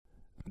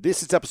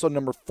This is episode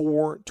number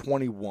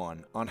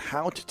 421 on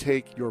how to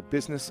take your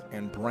business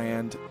and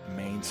brand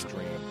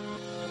mainstream.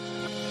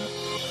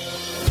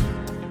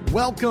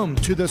 Welcome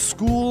to the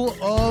School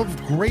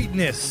of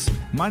Greatness.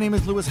 My name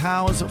is Lewis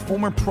Howes,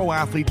 former pro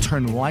athlete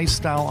turned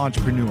lifestyle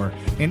entrepreneur,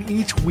 and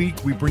each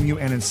week we bring you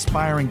an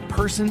inspiring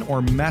person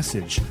or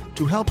message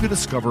to help you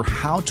discover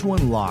how to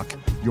unlock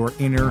your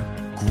inner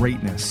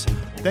greatness.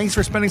 Thanks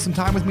for spending some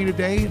time with me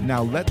today.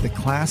 Now let the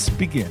class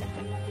begin.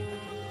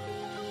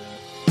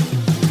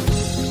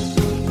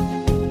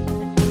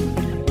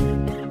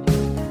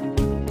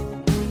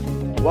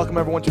 Welcome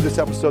everyone to this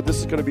episode. This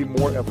is going to be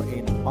more of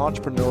an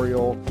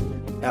entrepreneurial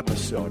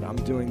episode. I'm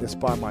doing this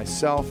by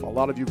myself. A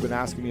lot of you have been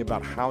asking me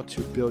about how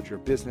to build your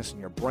business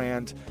and your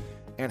brand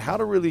and how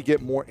to really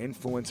get more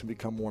influence and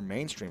become more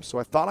mainstream. So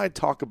I thought I'd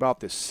talk about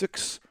the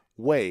 6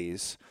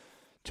 ways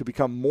to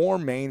become more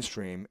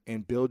mainstream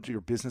and build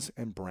your business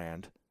and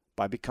brand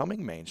by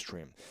becoming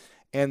mainstream.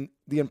 And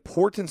the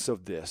importance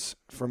of this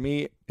for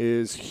me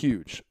is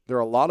huge. There are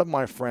a lot of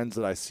my friends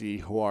that I see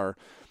who are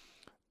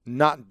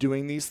not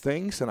doing these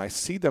things, and I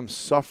see them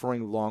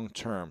suffering long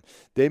term.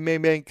 They may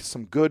make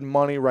some good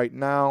money right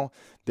now.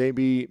 They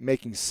be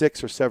making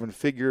 6 or 7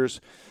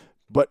 figures,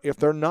 but if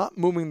they're not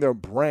moving their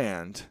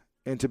brand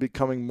into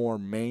becoming more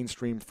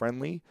mainstream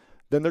friendly,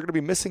 then they're going to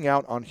be missing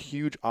out on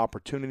huge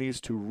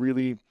opportunities to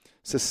really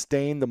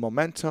sustain the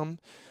momentum,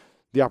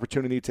 the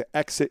opportunity to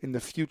exit in the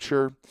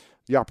future,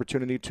 the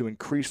opportunity to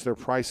increase their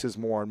prices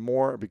more and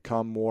more,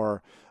 become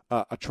more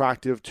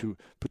attractive to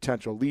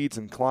potential leads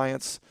and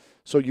clients.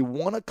 So you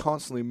want to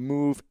constantly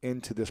move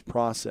into this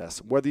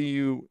process. Whether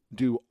you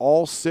do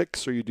all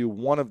 6 or you do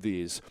one of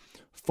these,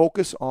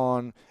 focus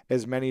on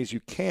as many as you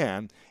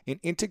can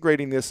in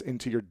integrating this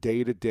into your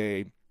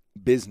day-to-day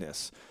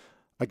business.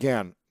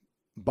 Again,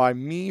 by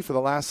me, for the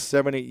last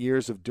 7-8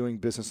 years of doing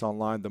business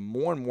online, the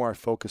more and more I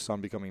focus on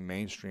becoming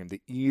mainstream,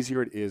 the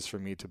easier it is for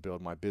me to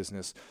build my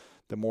business,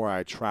 the more I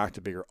attract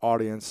a bigger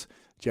audience,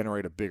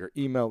 generate a bigger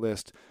email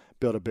list,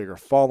 build a bigger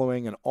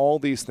following, and all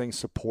these things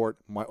support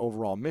my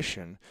overall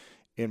mission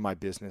in my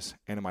business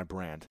and in my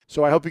brand.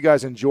 So I hope you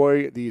guys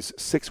enjoy these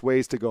 6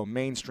 ways to go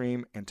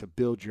mainstream and to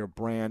build your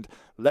brand.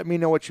 Let me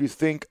know what you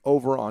think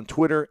over on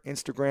Twitter,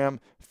 Instagram,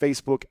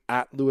 Facebook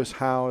at Lewis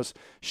Howes.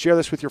 Share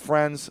this with your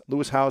friends,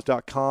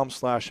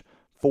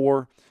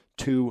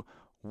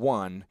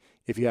 lewishowes.com/421.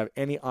 If you have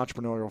any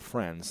entrepreneurial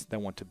friends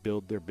that want to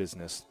build their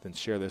business, then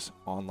share this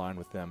online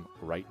with them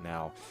right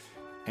now.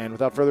 And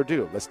without further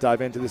ado, let's dive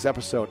into this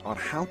episode on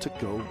how to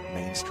go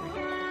mainstream.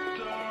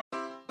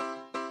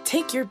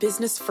 Take your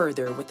business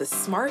further with the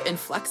smart and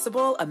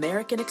flexible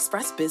American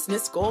Express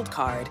Business Gold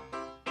Card.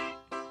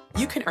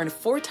 You can earn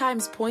 4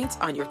 times points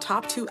on your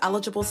top 2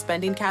 eligible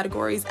spending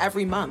categories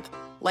every month,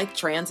 like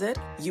transit,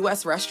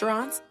 U.S.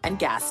 restaurants, and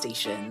gas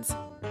stations.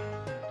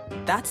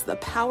 That's the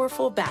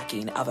powerful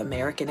backing of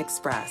American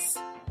Express.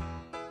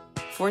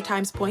 4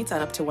 times points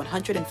on up to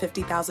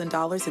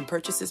 $150,000 in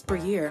purchases per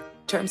year.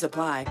 Terms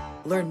apply.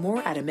 Learn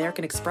more at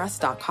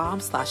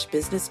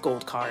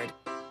americanexpress.com/businessgoldcard.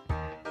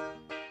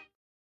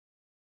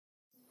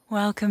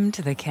 Welcome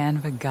to the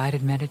Canva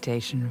guided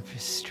meditation for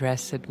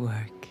stress at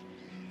work.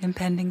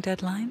 Impending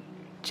deadline?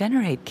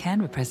 Generate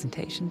Canva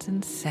presentations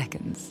in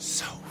seconds.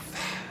 So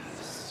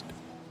fast.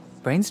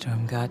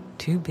 Brainstorm got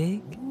too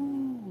big?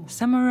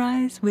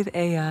 Summarize with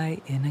AI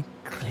in a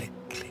click.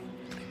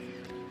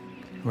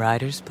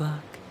 Writer's block?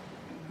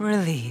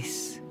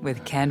 Release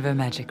with Canva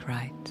Magic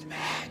Write.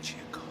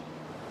 Magical.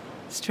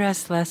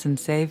 Stress less and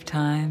save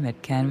time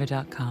at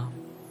canva.com.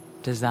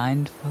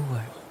 Designed for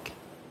work.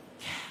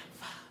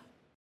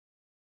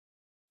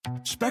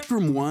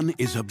 Spectrum One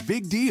is a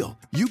big deal.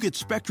 You get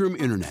Spectrum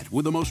Internet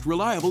with the most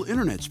reliable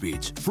internet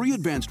speeds, free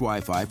advanced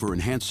Wi-Fi for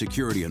enhanced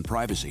security and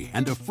privacy,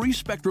 and a free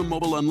Spectrum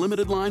Mobile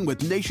Unlimited line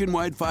with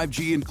nationwide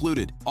 5G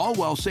included, all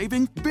while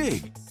saving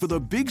big. For the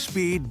big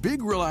speed,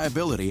 big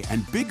reliability,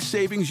 and big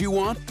savings you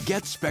want,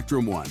 get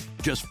Spectrum One.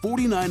 Just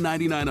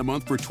 $49.99 a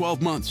month for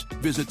 12 months.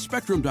 Visit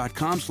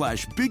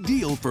spectrum.com/big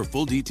deal for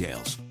full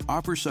details.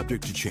 Offer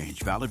subject to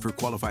change. Valid for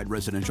qualified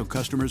residential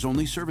customers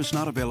only. Service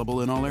not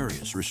available in all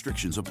areas.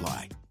 Restrictions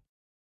apply.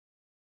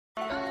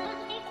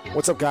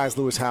 What's up, guys?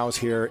 Lewis Howes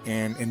here,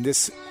 and in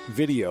this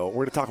video, we're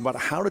going to talk about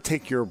how to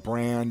take your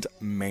brand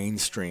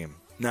mainstream.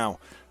 Now,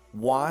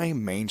 why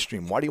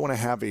mainstream? Why do you want to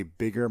have a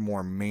bigger,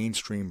 more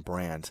mainstream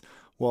brand?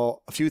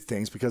 Well, a few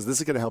things, because this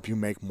is going to help you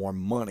make more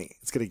money.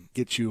 It's going to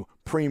get you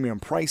premium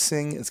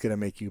pricing. It's going to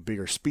make you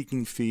bigger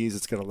speaking fees.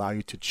 It's going to allow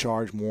you to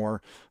charge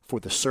more for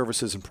the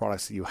services and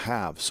products that you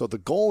have. So the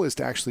goal is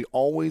to actually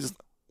always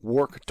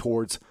work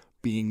towards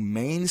being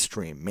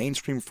mainstream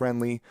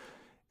friendly,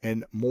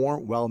 and more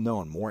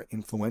well-known, more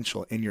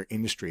influential in your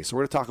industry. So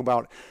we're going to talk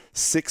about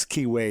 6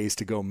 key ways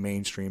to go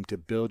mainstream to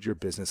build your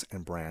business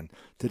and brand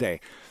today.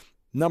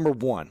 Number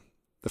 1,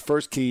 the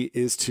first key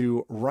is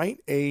to write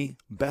a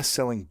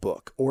best-selling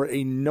book or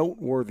a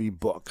noteworthy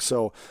book.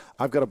 So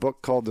I've got a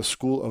book called The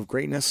School of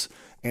Greatness,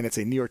 and it's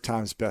a New York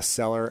Times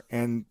bestseller.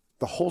 And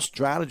the whole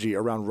strategy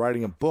around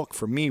writing a book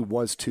for me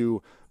was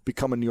to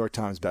become a New York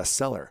Times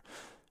bestseller.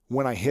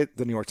 when I hit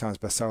the New York Times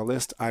bestseller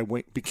list, I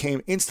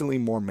became instantly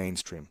more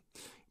mainstream.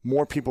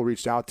 More people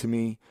reached out to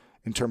me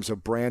in terms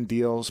of brand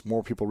deals.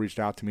 More people reached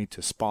out to me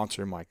to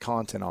sponsor my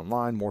content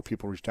online. More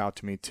people reached out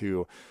to me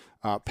to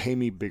pay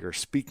me bigger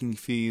speaking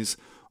fees.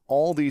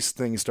 All these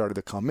things started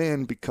to come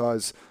in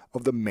because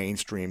of the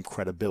mainstream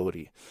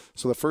credibility.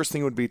 So the first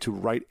thing would be to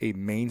write a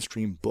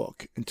mainstream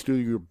book and to do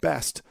your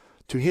best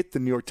to hit the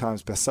New York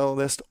Times bestseller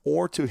list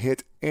or to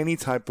hit any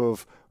type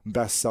of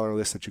bestseller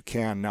list that you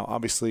can. Now,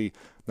 obviously,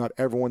 not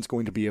everyone's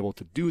going to be able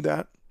to do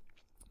that,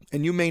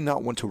 and you may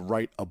not want to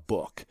write a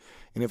book.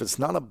 And if it's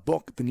not a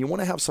book, then you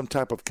want to have some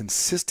type of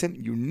consistent,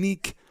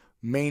 unique,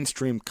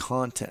 mainstream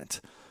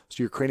content.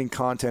 So you're creating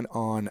content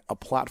on a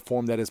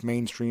platform that is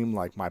mainstream,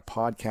 like my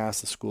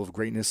podcast, The School of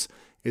Greatness,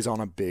 is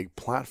on a big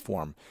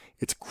platform.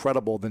 It's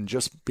credible than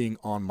just being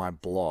on my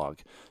blog.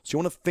 So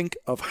you want to think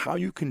of how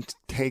you can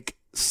take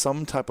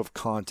some type of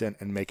content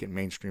and make it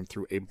mainstream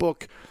through a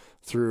book,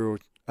 through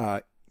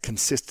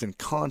consistent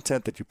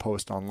content that you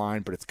post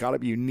online, but it's got to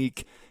be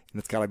unique and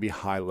it's got to be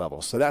high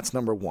level. So that's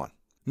number one.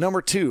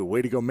 Number two,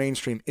 way to go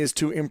mainstream, is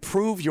to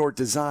improve your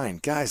design.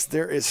 Guys,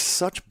 there is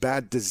such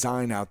bad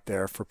design out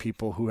there for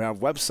people who have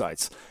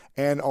websites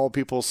and all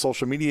people's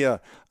social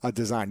media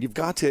design. You've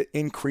got to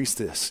increase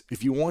this.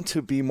 If you want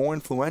to be more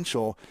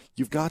influential,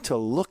 you've got to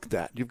look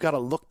that. You've got to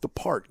look the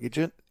part. You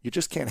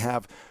just can't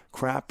have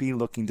crappy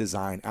looking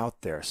design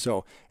out there.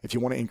 So if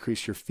you want to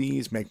increase your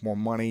fees, make more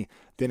money,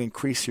 then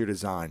increase your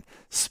design.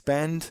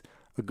 Spend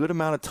a good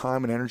amount of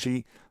time and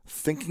energy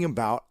thinking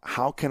about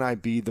how can I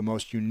be the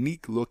most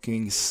unique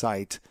looking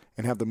site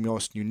and have the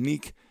most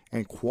unique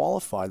and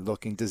qualified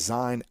looking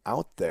design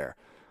out there.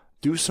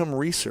 Do some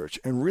research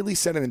and really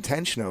set an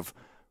intention of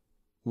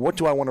what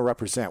do I want to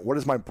represent? What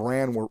does my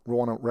brand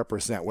want to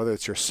represent? Whether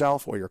it's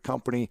yourself or your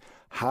company,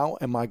 how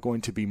am I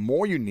going to be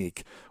more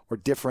unique or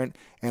different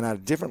and at a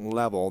different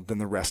level than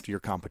the rest of your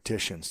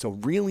competition? So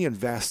really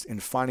invest in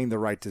finding the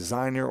right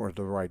designer or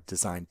the right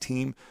design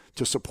team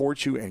to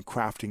support you in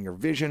crafting your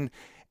vision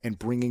and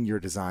bringing your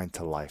design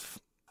to life.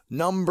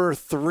 Number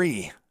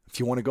three, if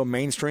you want to go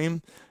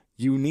mainstream,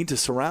 you need to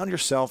surround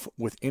yourself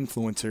with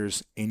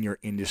influencers in your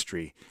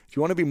industry. If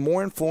you want to be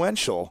more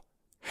influential,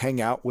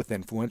 hang out with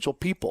influential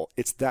people.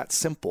 It's that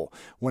simple.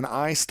 When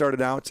I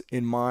started out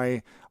in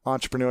my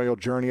entrepreneurial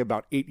journey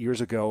about 8 years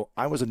ago,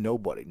 I was a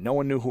nobody. No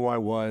one knew who I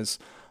was.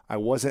 I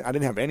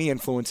didn't have any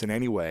influence in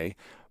any way,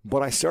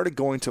 but I started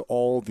going to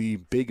all the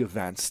big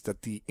events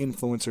that the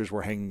influencers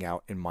were hanging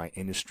out in my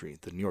industry.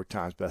 The New York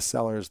Times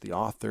bestsellers, the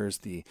authors,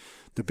 the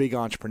big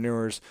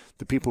entrepreneurs,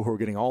 the people who were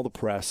getting all the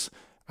press.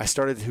 I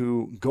started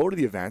to go to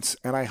the events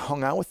and I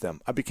hung out with them.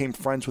 I became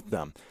friends with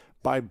them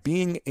by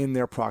being in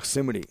their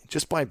proximity,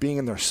 just by being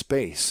in their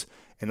space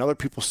and other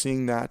people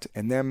seeing that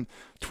and them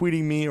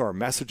tweeting me or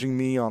messaging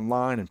me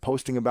online and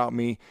posting about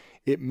me.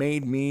 It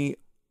made me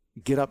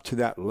get up to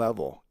that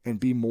level and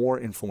be more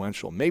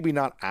influential. Maybe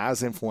not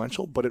as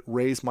influential, but it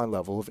raised my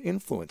level of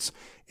influence.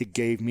 It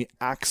gave me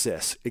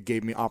access. It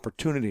gave me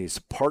opportunities,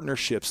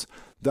 partnerships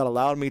that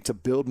allowed me to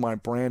build my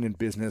brand and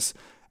business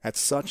at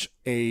such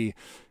a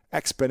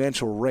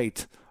exponential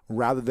rate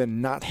rather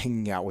than not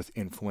hanging out with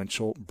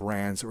influential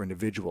brands or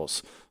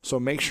individuals. So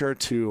make sure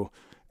to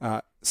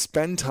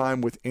spend time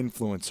with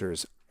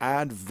influencers,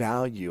 add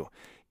value,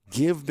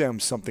 give them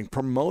something,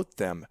 promote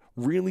them,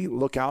 really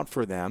look out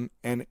for them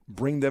and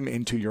bring them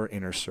into your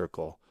inner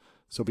circle.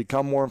 So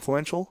become more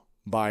influential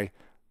by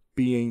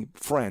being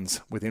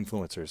friends with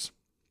influencers.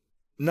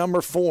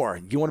 Number four,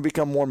 you want to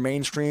become more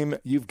mainstream,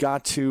 you've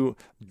got to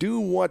do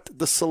what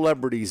the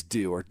celebrities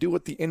do or do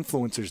what the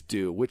influencers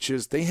do, which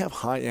is they have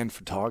high-end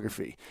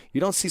photography. You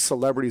don't see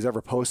celebrities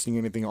ever posting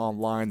anything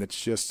online that's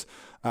just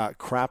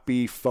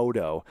crappy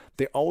photo.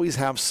 They always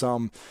have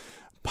some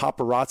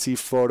paparazzi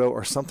photo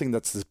or something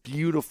that's this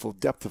beautiful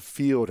depth of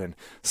field and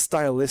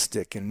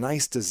stylistic and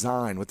nice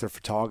design with their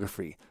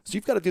photography. So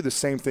you've got to do the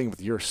same thing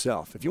with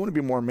yourself. If you want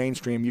to be more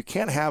mainstream, you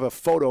can't have a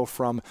photo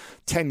from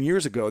 10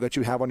 years ago that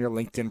you have on your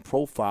LinkedIn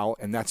profile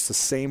and that's the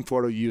same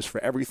photo you use for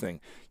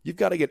everything. You've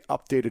got to get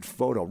updated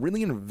photo.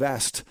 Really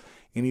invest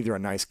in either a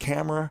nice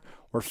camera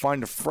or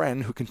find a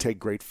friend who can take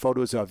great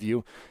photos of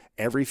you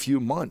every few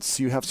months.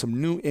 You have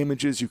some new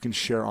images you can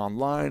share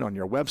online, on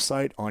your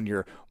website, on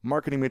your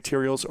marketing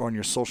materials, or on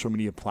your social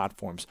media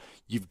platforms.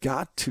 You've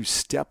got to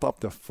step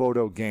up the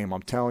photo game.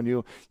 I'm telling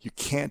you, you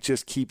can't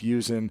just keep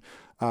using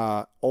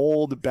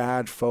old,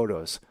 bad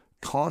photos.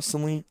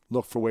 Constantly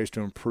look for ways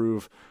to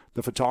improve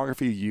the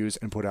photography you use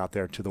and put out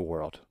there to the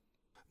world.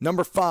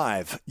 Number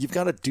five, you've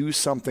got to do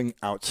something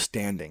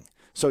outstanding.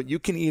 So you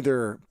can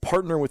either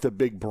partner with a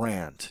big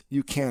brand,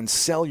 you can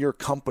sell your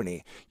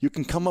company, you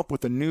can come up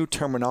with a new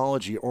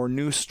terminology or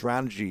new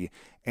strategy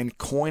and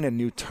coin a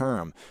new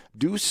term.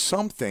 Do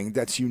something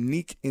that's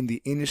unique in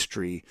the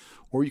industry,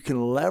 or you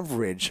can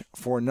leverage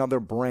for another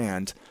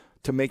brand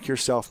to make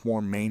yourself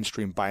more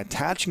mainstream. By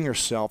attaching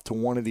yourself to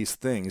one of these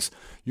things,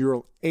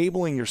 you're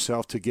enabling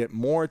yourself to get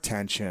more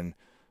attention,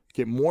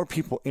 get more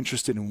people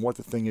interested in what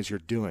the thing is you're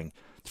doing.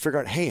 To figure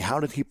out, hey, how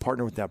did he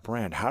partner with that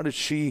brand? How did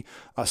she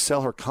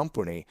sell her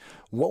company?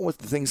 What were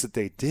the things that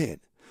they did?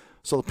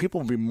 So the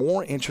people will be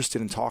more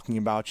interested in talking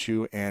about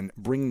you and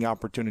bringing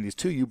opportunities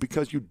to you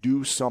because you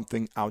do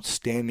something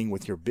outstanding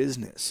with your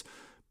business.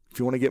 If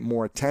you want to get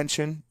more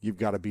attention, you've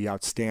got to be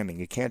outstanding.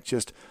 You can't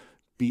just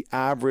be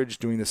average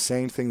doing the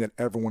same thing that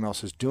everyone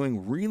else is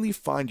doing. Really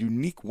find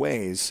unique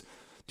ways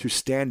to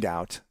stand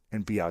out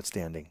and be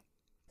outstanding.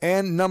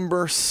 And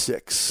number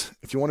 6,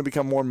 if you want to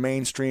become more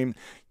mainstream,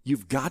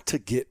 you've got to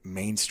get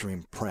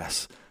mainstream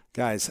press.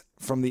 Guys,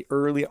 from the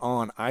early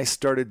on, I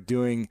started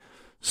doing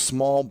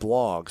small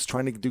blogs,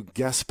 trying to do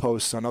guest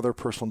posts on other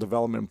personal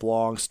development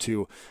blogs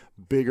to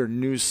bigger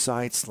news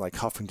sites like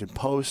Huffington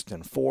Post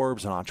and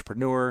Forbes and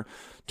Entrepreneur,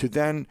 to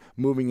then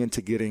moving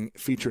into getting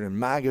featured in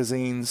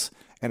magazines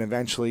and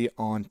eventually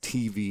on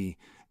TV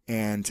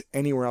and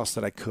anywhere else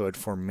that I could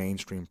for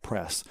mainstream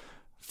press.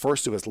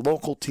 First it was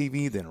local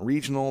TV, then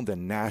regional,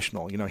 then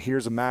national.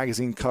 Here's a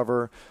magazine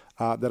cover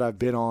that I've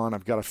been on.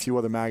 I've got a few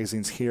other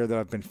magazines here that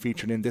I've been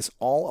featured in. This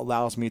all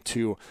allows me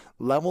to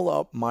level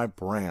up my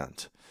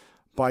brand.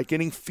 By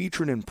getting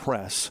featured in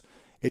press,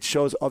 it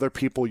shows other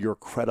people you're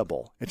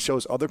credible. It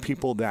shows other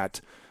people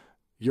that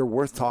you're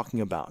worth talking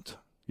about.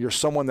 You're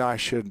someone that I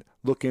should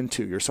look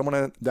into. You're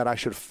someone that I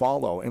should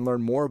follow and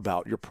learn more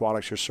about your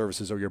products, your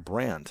services, or your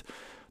brand.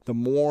 The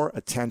more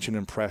attention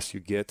and press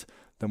you get,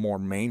 the more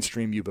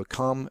mainstream you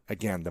become.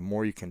 Again, the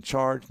more you can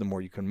charge, the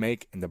more you can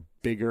make, and the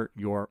bigger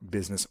your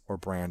business or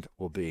brand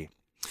will be.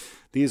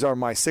 These are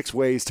my 6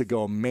 ways to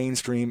go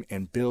mainstream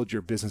and build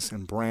your business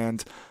and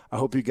brand. I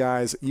hope you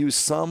guys use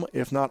some,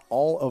 if not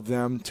all of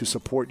them, to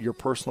support your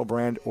personal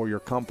brand or your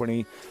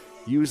company.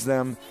 Use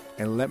them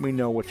and let me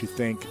know what you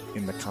think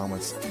in the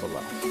comments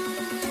below.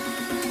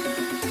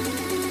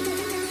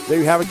 There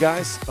you have it,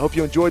 guys. I hope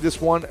you enjoyed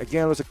this one.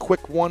 Again, it was a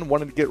quick one.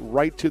 Wanted to get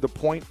right to the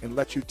point and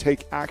let you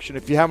take action.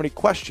 If you have any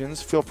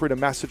questions, feel free to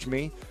message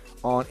me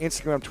on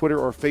Instagram, Twitter,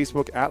 or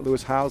Facebook at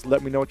Lewis Howes.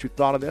 Let me know what you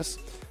thought of this.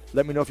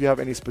 Let me know if you have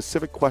any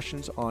specific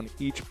questions on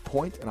each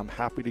point, and I'm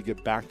happy to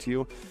get back to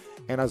you.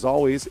 And as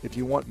always, if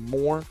you want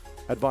more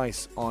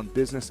advice on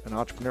business and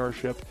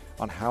entrepreneurship,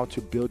 on how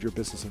to build your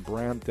business and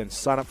brand, then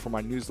sign up for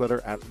my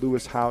newsletter at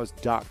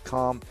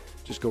lewishowes.com.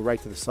 Just go right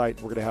to the site.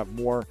 We're going to have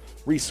more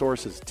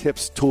resources,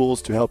 tips,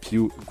 tools to help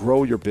you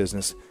grow your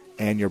business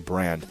and your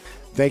brand.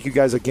 Thank you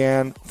guys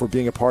again for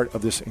being a part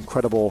of this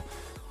incredible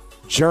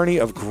journey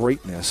of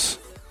greatness.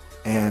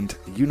 And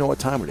you know what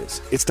time it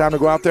is. It's time to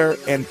go out there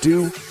and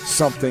do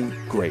something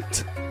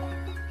great.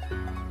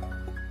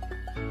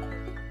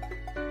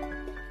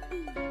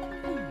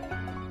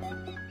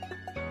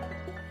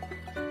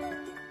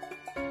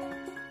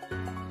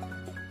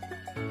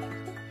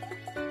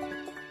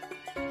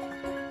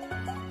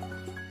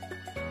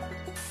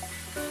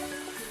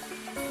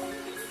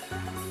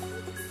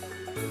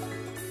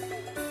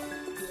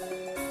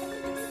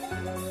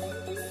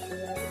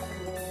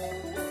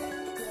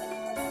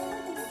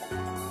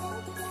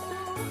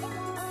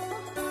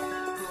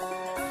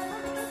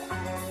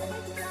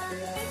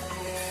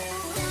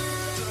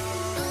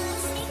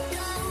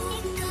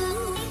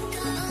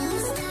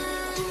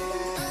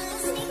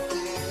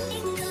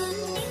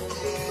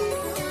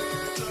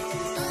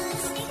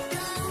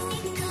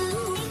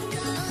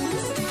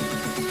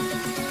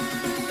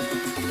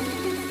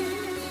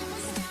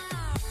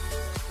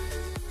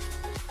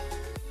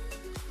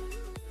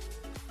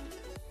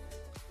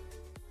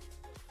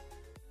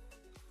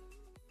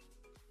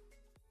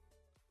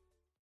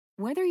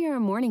 Whether you're a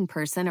morning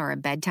person or a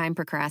bedtime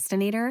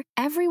procrastinator,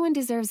 everyone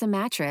deserves a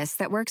mattress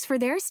that works for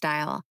their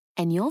style.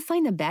 And you'll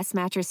find the best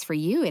mattress for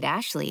you at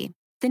Ashley.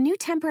 The new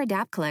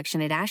Tempur-Adapt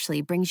collection at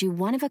Ashley brings you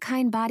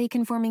one-of-a-kind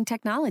body-conforming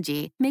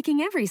technology,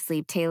 making every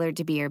sleep tailored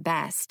to be your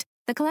best.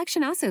 The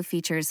collection also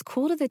features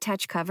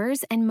cool-to-the-touch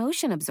covers and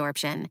motion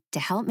absorption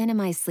to help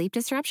minimize sleep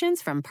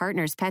disruptions from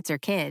partners, pets, or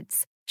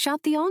kids.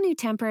 Shop the all-new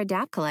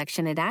Tempur-Adapt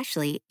collection at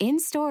Ashley,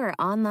 in-store or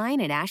online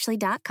at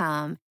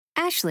ashley.com.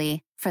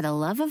 Ashley, for the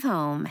love of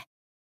home.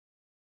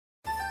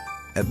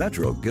 At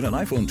Metro, get an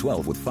iPhone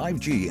 12 with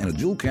 5G and a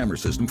dual camera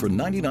system for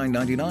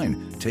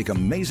 $99.99. Take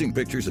amazing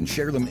pictures and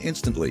share them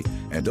instantly.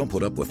 And don't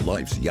put up with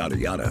life's yada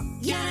yada.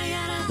 Yada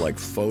yada. Like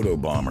photo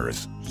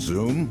bombers.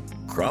 Zoom,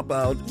 crop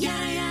out,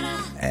 yada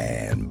yada.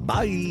 And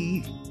bye.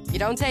 You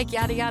don't take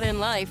yada yada in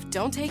life,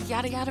 don't take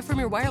yada yada from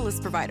your wireless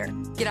provider.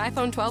 Get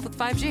iPhone 12 with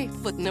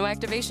 5G with no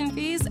activation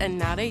fees and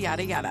nada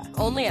yada yada.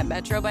 Only at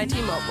Metro by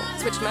T-Mobile.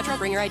 Switch to Metro,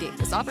 bring your ID.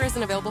 This offer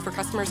isn't available for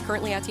customers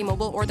currently at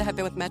T-Mobile or that have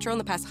been with Metro in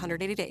the past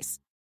 180 days.